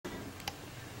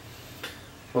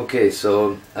Okay,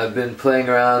 so I've been playing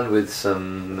around with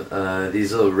some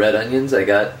these little red onions I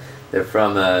got. They're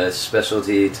from a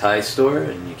specialty Thai store,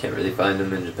 and you can't really find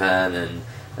them in Japan. And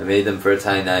I made them for a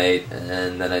Thai night,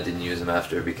 and then I didn't use them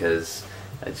after because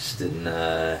I just didn't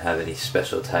have any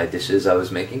special Thai dishes I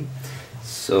was making.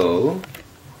 So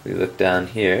we look down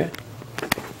here.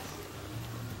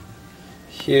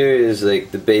 Here is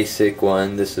like the basic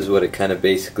one. This is what it kind of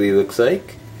basically looks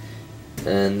like.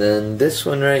 And then this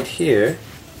one right here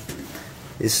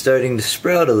is starting to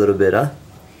sprout a little bit, huh?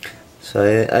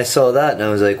 So I saw that and I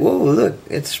was like, whoa, look,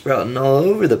 it's sprouting all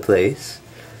over the place.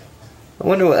 I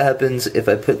wonder what happens if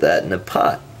I put that in a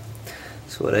pot.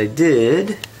 So what I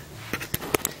did,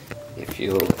 if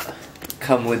you'll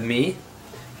come with me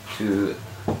through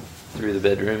the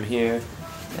bedroom here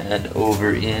and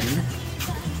over in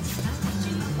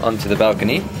onto the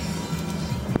balcony.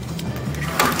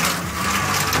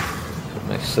 Put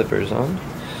my slippers on.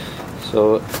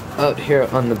 So out here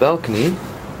on the balcony,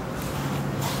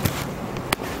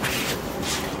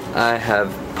 I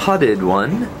have potted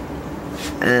one,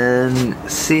 and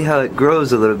see how it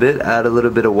grows a little bit. Add a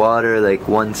little bit of water like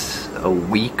once a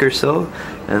week or so,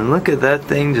 and look at that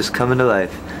thing just coming to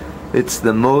life. It's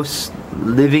the most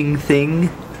living thing,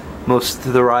 most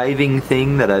thriving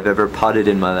thing that I've ever potted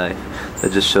in my life.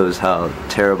 That just shows how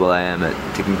terrible I am at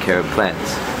taking care of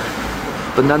plants.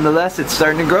 But nonetheless, it's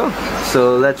starting to grow.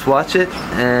 So let's watch it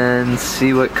and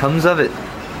see what comes of it.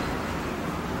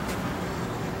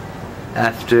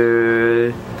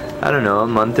 After, I don't know, a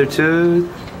month or two,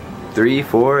 3,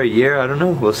 4, a year, I don't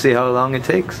know. We'll see how long it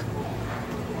takes.